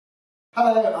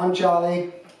Hello, I'm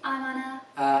Charlie. I'm Anna.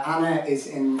 Anna is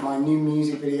in my new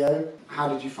music video. How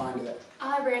did you find it?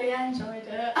 I really enjoyed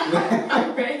it.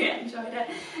 I really enjoyed it.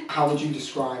 How would you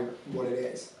describe what it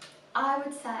is? I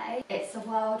would say it's a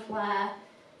world where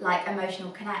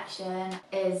emotional connection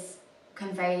is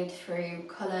conveyed through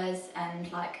colours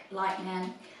and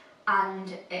lightning,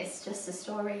 and it's just a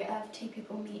story of two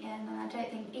people meeting, and I don't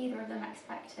think either of them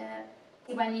expect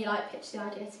it. When you pitched the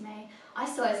idea to me, I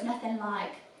saw it's nothing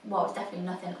it's definitely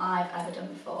nothing I've ever done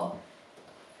before,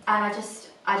 and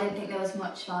I didn't think there was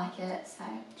much like it, so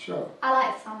Sure. I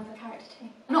like the sound of the character too.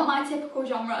 Not my typical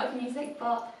genre of music,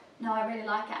 but no, I really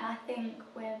like it, and I think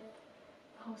with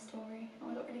the whole story it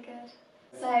will look really good.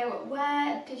 So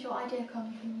where did your idea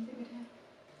come from, the music video?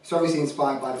 It's obviously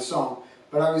inspired by the song,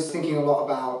 but I was thinking a lot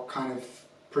about kind of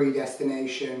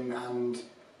predestination and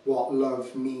what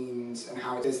love means and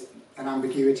how there's an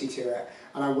ambiguity to it,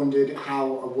 and I wondered how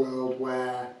a world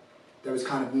where there was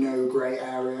kind of no grey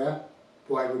area,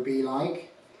 what it would be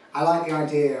like. I like the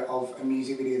idea of a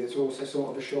music video that's also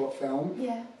sort of a short film.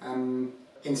 Yeah.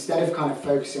 Instead of kind of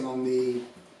focusing on the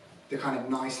kind of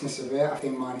niceness of it, I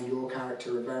think mine and your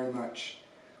character are very much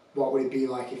what would it be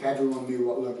like if everyone knew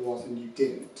what love was and you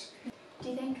didn't. Do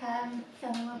you think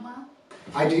filming went well?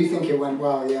 I do think it went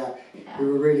well, yeah. Yeah. We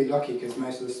were really lucky because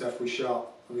most of the stuff we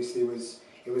shot obviously it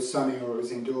was sunny or it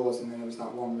was indoors, and then it was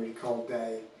that one really cold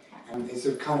day. And it's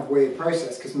a kind of weird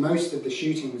process because most of the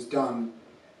shooting was done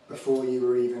before you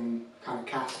were even kind of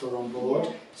cast or on board.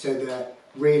 Yeah. So the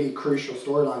really crucial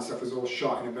storyline stuff was all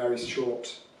shot in a very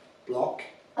short block.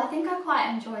 I think I quite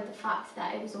enjoyed the fact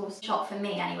that it was all shot, for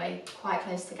me anyway, quite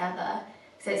close together,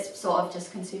 because it's sort of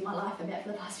just consumed my life a bit for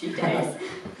the past few days.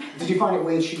 Did you find it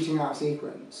weird shooting out of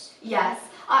sequence? Yes,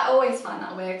 I always find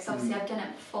that weird because obviously I've done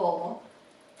it before,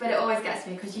 but it always gets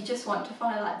me because you just want to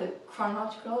follow the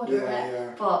chronological order of it,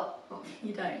 Yeah. but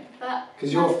you don't.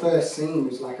 Because your first scene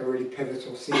was like a really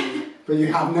pivotal scene, but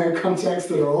you have no context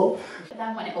at all. But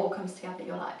then when it all comes together,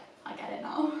 you're like, I get it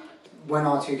now. When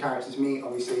our two characters meet,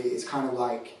 obviously, it's kind of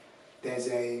like there's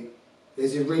a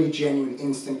really genuine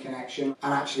instant connection,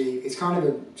 and actually it's kind of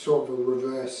a sort of a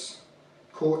reverse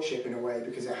courtship in a way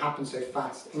because it happens so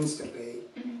fast, instantly,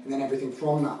 and then everything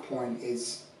from that point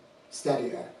is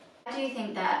steadier. I do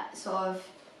think that sort of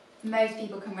most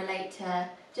people can relate to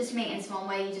just meeting someone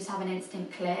where you just have an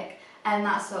instant click, and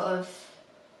that's sort of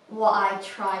what I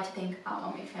try to think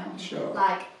about when we film.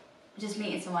 Sure. Just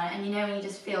meeting someone, and when you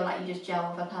just feel like you just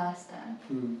gel with a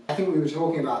person. I think we were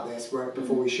talking about this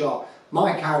before we shot.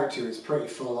 My character is pretty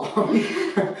full on.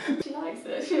 She likes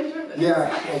it, she enjoys it.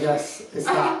 Yeah, I guess it's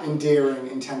that endearing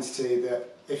intensity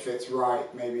that if it's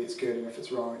right, maybe it's good, and if it's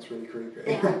wrong, it's really creepy.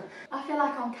 Yeah. I feel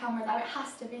like on camera though, it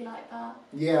has to be like that.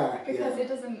 Yeah, because it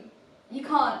doesn't, you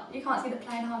can't see the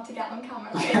plane hard to get on camera,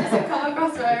 it doesn't come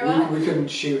across very well. We couldn't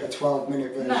shoot a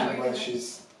 12-minute version where couldn't.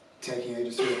 she's taking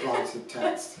ages to reply to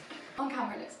text. On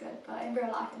camera it looks good, but in real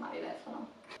life it might be a bit full on.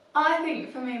 I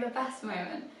think for me the best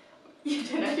moment, you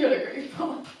don't know if you'll agree,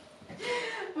 but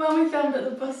when we filmed at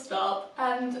the bus stop,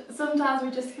 and sometimes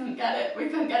we just couldn't get it, right,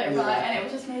 and it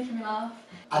was just making me laugh.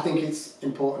 I think it's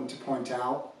important to point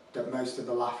out that most of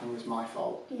the laughing was my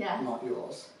fault, not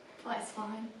yours. But it's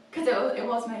fine, because it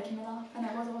was making me laugh, and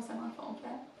it was also my fault.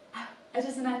 It's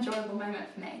just an enjoyable moment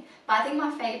for me. But I think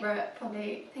my favourite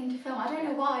probably thing to film, I don't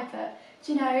know why, but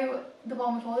do you know the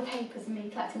one with all the papers and me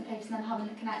collecting the papers and then having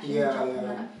the connection and dropping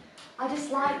them? I just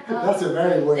like that. That's a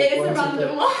very weird one. It is a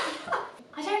random one.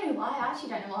 I don't know why, I actually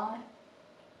don't know why.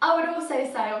 I would also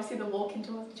say obviously the walking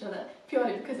towards each other,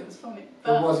 purely because it was funny.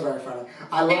 But it was very funny.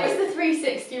 it was the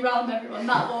 360 round everyone,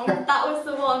 that one. That was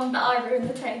the one that I ruined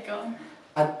the take on.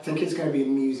 I think it's going to be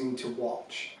amusing to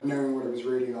watch, knowing what it was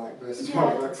really like versus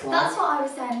what it looks like. That's what I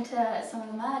was saying to some of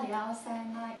them earlier. I was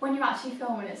saying, when you're actually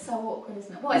filming, it's so awkward,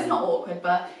 isn't it? Well, it's not awkward,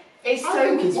 but it's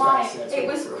so quiet.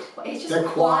 It's just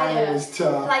quiet. The was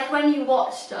tough. When you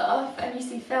watch stuff and you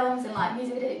see films and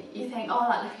music videos, you think,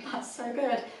 oh, that's so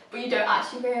good, but you don't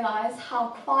actually realise how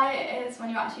quiet it is when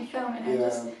you're actually filming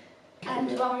it. And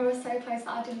when we were so close,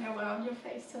 I didn't know where on your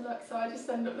face to look, so I just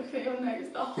ended up looking at your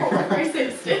nose the whole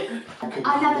 360.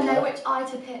 I never know which eye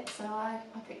to pick, so I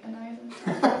picked the nose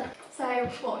instead. So,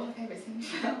 what was your favourite scene to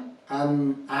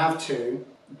film? I have two.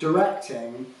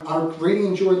 Directing, I really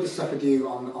enjoyed the stuff with you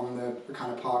on the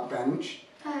kind of park bench.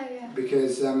 Oh, yeah.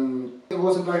 Because there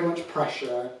wasn't very much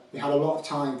pressure. We had a lot of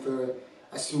time for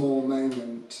a small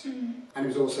moment, and it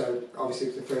was also obviously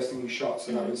it was the first thing you shot,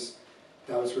 so that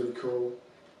was really cool.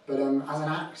 But as an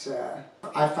actor,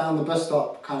 I found the bus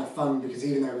stop kind of fun because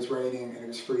even though it was raining and it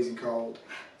was freezing cold,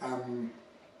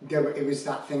 it was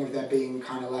that thing of there being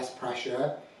kind of less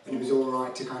pressure, and it was all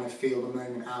right to kind of feel the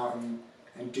moment out and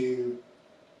and do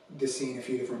the scene a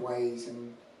few different ways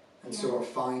and Yeah. sort of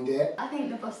find it. I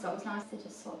think the bus stop was nice to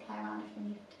just sort of play around if you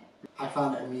needed to. I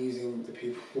found it amusing, the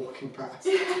people walking past.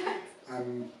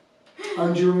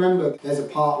 And do you remember, there's a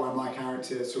part where my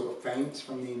character sort of faints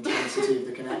from the intensity of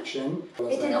the connection.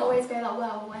 It didn't always go that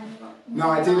well when you were... No,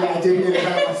 I did nearly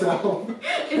hurt myself.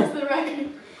 It's the record.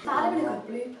 That had been a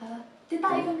good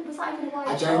blooper. Was that even a wide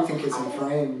I shot? don't think it's in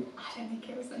frame. I don't think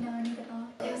it was, no, neither did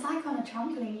I. It was like on a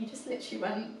trampoline, you just literally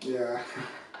went... Yeah.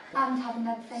 And having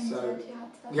never fainted, So, you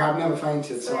had to... Yeah, I've never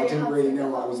fainted, so I didn't really know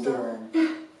what I was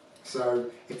doing. So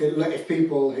if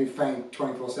people who faint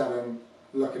 24/7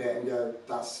 look at it and go,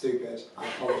 that's stupid, I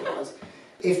apologise.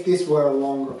 If this were a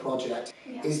longer project,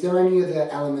 Yeah. is there any other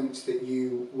elements that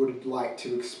you would like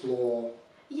to explore?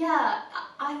 Yeah,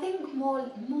 I think more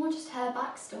just her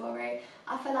backstory.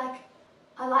 I feel like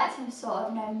I like to sort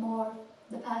of know more of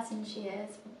the person she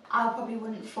is. I probably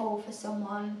wouldn't fall for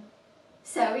someone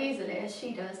so easily as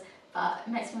she does, but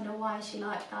it makes me wonder why is she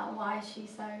like that, why is she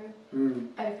so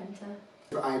open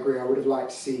to... I agree, I would have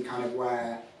liked to see kind of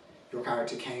where your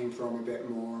character came from a bit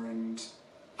more, and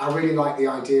I really like the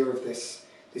idea of this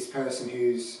person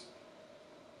who's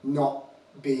not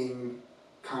being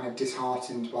kind of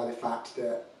disheartened by the fact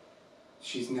that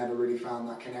she's never really found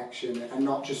that connection and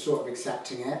not just sort of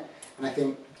accepting it. And I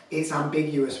think it's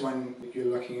ambiguous when you're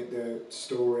looking at the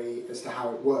story as to how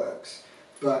it works,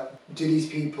 but do these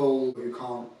people who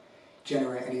can't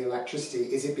generate any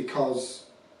electricity, is it because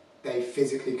they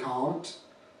physically can't,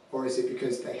 or is it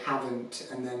because they haven't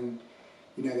and then,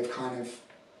 you know, they've kind of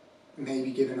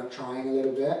maybe given up trying a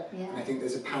little bit? Yeah. And I think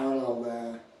there's a parallel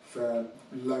there for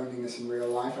loneliness in real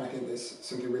life, and I think there's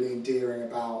something really endearing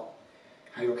about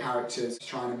how your character's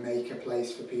trying to make a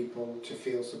place for people to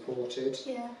feel supported.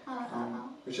 Yeah, I like that now.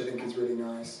 Which I think is really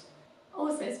nice.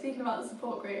 Also, speaking about the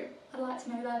support group, I'd like to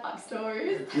know their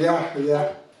backstories.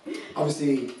 Yeah.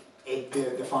 Obviously,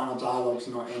 the final dialogue's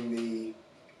not in the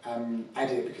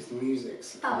edit because the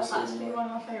music's... That was actually one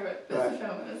of my favourite bits of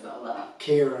filming as well, that.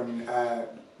 Kieran,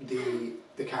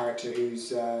 the character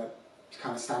who's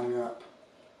kind of standing up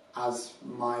as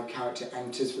my character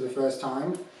enters for the first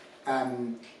time,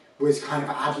 was kind of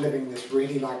ad-libbing this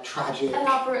really like tragic...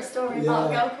 elaborate story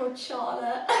about a girl called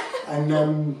Charlotte.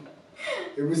 And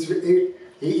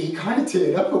he kind of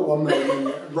teared up at one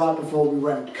moment right before we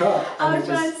went cut. I was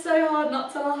trying so hard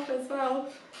not to laugh as well.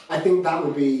 I think that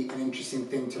would be an interesting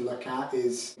thing to look at,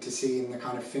 is to see in the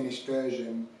kind of finished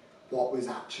version what was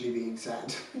actually being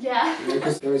said. Yeah.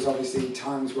 Because there was obviously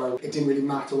times where it didn't really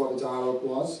matter what the dialogue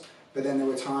was, but then there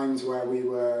were times where we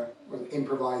were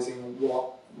improvising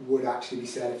what would actually be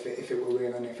said if it were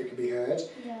real and if it could be heard.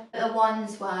 Yeah. The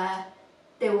ones where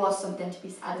there was something to be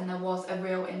said and there was a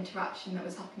real interaction that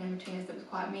was happening between us that was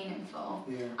quite meaningful.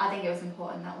 Yeah. I think it was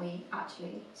important that we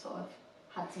actually sort of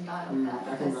had some dialogue there,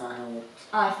 I think because that helped.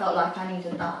 I felt like I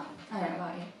needed that. I don't know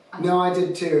about you. No, I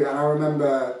did too, and I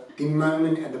remember the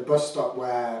moment at the bus stop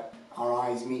where our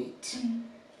eyes meet.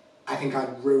 I think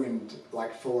I'd ruined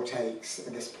like 4 takes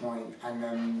at this point,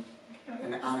 and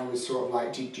Anna was sort of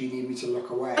like, do you need me to look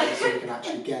away so you can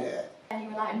actually get it? And you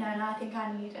were like, no, I think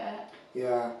I need it.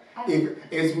 Yeah,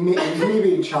 it was me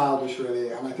being childish really,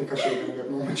 and I think I should have been a bit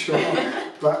more mature.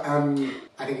 But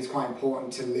I think it's quite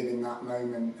important to live in that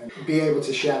moment and be able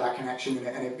to share that connection in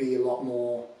it, and it be a lot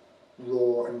more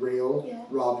raw and real,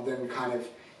 rather than kind of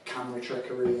camera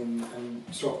trickery and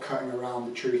sort of cutting around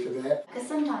the truth of it. Because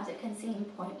sometimes it can seem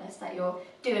pointless that you're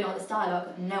doing all this dialogue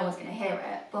and no one's going to hear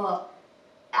it, but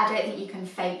I don't think you can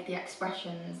fake the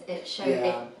expressions. It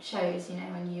shows, you know,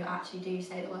 when you actually do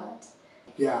say the words.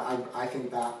 Yeah, I think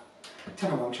that, I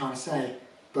don't know what I'm trying to say,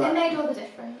 but it made all the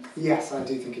difference. Yes, I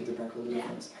do think it did make all the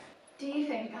difference. Do you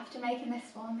think after making this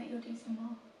one that you'll do some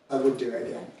more? I would do it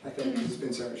again, I think, because it's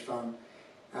been so much fun.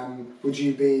 Would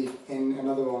you be in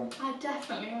another one? I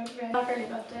definitely would be. I've really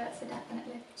loved it, so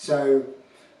definitely. So,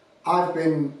 I've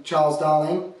been Charles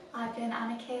Darling. I've been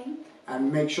Anna King.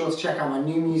 And make sure to check out my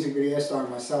new music video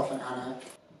starring myself and Anna.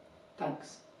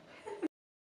 Thanks.